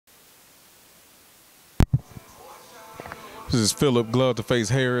This is Philip Glove to Face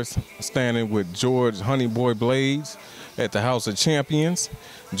Harris, standing with George Honeyboy Blades at the House of Champions.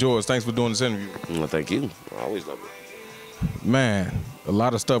 George, thanks for doing this interview. Well, thank you. I always love it. Man, a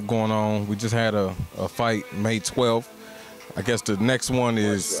lot of stuff going on. We just had a fight May 12th. I guess the next one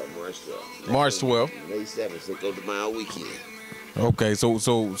is March 12th. May 7th, so go to my weekend. Okay, so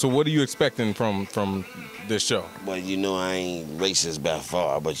what are you expecting from this show? Well, you know I ain't racist by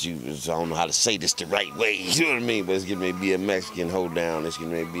far, but I don't know how to say this the right way. You know what I mean? But it's gonna be a Mexican hold down. It's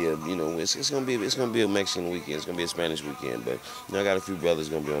gonna be a, it's gonna be a Mexican weekend. It's gonna be a Spanish weekend. But I got a few brothers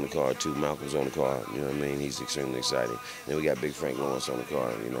gonna be on the card too. Malcolm's on the card. You know what I mean? He's extremely exciting. Then we got Big Frank Lawrence on the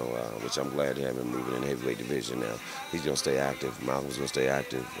card. Which I'm glad to have him moving in the heavyweight division now. He's gonna stay active. Malcolm's gonna stay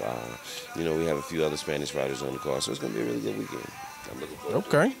active. We have a few other Spanish fighters on the card, so it's gonna be a really good weekend.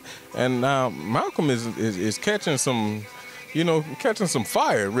 Okay, and now Malcolm is catching some, catching some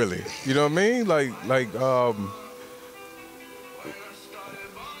fire, really. You know what I mean?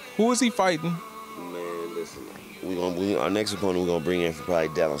 Who is he fighting? Man, listen, our next opponent we're gonna bring in from probably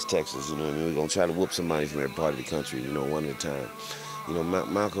Dallas, Texas. You know what I mean? We're gonna try to whoop somebody from every part of the country. One at a time.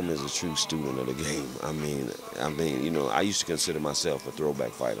 Malcolm is a true student of the game. I used to consider myself a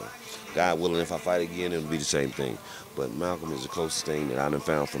throwback fighter. God willing, if I fight again, it'll be the same thing. But Malcolm is the closest thing that I done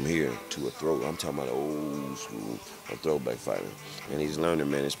found from here to a throw. I'm talking about an old school, a throwback fighter. And he's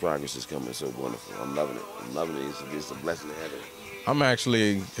learning, man. His progress is coming so wonderful. I'm loving it. It's a blessing to have him. I'm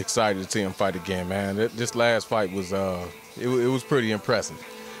actually excited to see him fight again, man. This last fight was, it was pretty impressive.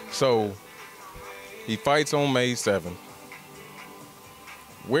 So he fights on May 7th.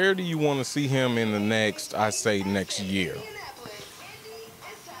 Where do you want to see him in the next year?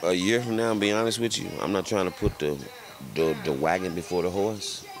 A year from now, I'll be honest with you, I'm not trying to put the wagon before the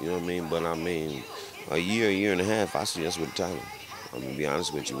horse, you know what I mean? But a year and a half, I see us with the title. I'm gonna be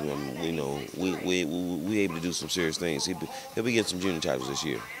honest with you. We able to do some serious things. He'll be getting some junior titles this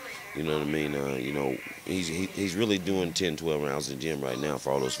year. You know what I mean? He's really doing 10, 12 rounds in the gym right now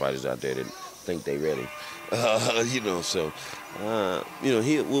for all those fighters out there that think they ready. We'll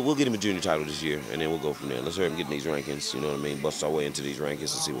get him a junior title this year, and then we'll go from there. Let's hurry up and get in these rankings, you know what I mean? Bust our way into these rankings and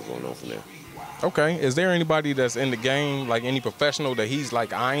see what's going on from there. Okay. Is there anybody that's in the game, like any professional that he's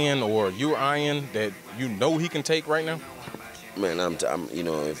like eyeing or you're eyeing that he can take right now? Man,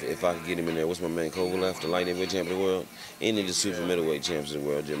 if I could get him in there, what's my man Kovalev, the light heavyweight champion of the world? Any of the super middleweight champions of the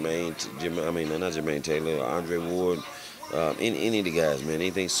world, not Jermaine Taylor, Andre Ward, any of the guys, man,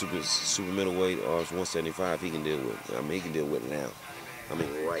 anything super middleweight or 175, he can deal with. He can deal with it now.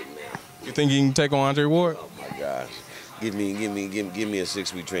 Right now. You think he can take on Andre Ward? Oh my gosh, give me a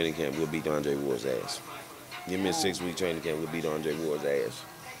 6-week training camp, we'll beat Andre Ward's ass. Give me a 6-week training camp, we'll beat Andre Ward's ass.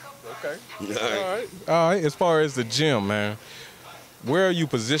 Okay. All right. As far as the gym, man, where are you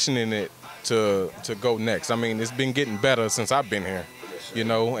positioning it to go next? It's been getting better since I've been here,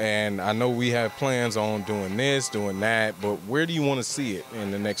 and I know we have plans on doing this, doing that, but where do you want to see it in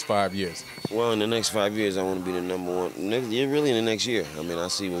the next 5 years? Well, in the next 5 years, I want to be the number one. Really, in the next year. I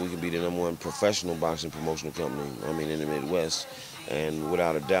see when we can be the number one professional boxing promotional company, in the Midwest. And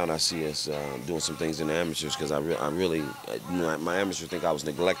without a doubt, I see us doing some things in the amateurs because I really, my amateurs think I was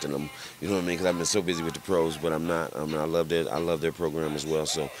neglecting them. You know what I mean? Because I've been so busy with the pros, but I'm not. I love their program as well.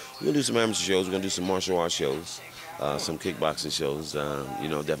 So we're gonna do some amateur shows. We're gonna do some martial arts shows, some kickboxing shows.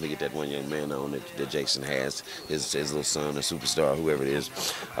 Definitely get that one young man on that Jason has, his little son, a superstar, whoever it is.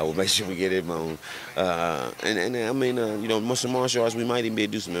 We'll make sure we get him on. Some martial arts. We might even be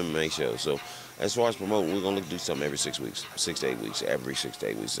able to do some MMA shows. So. As far as promoting, we're going to do something every 6 weeks, 6 to 8 weeks, every 6 to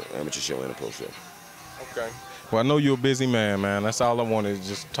 8 weeks, an amateur show and a pro show. Okay. Well, I know you're a busy man. That's all I wanted to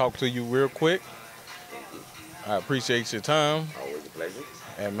just talk to you real quick. I appreciate your time. Always a pleasure.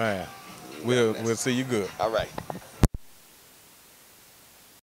 And, man, we'll see you good. All right.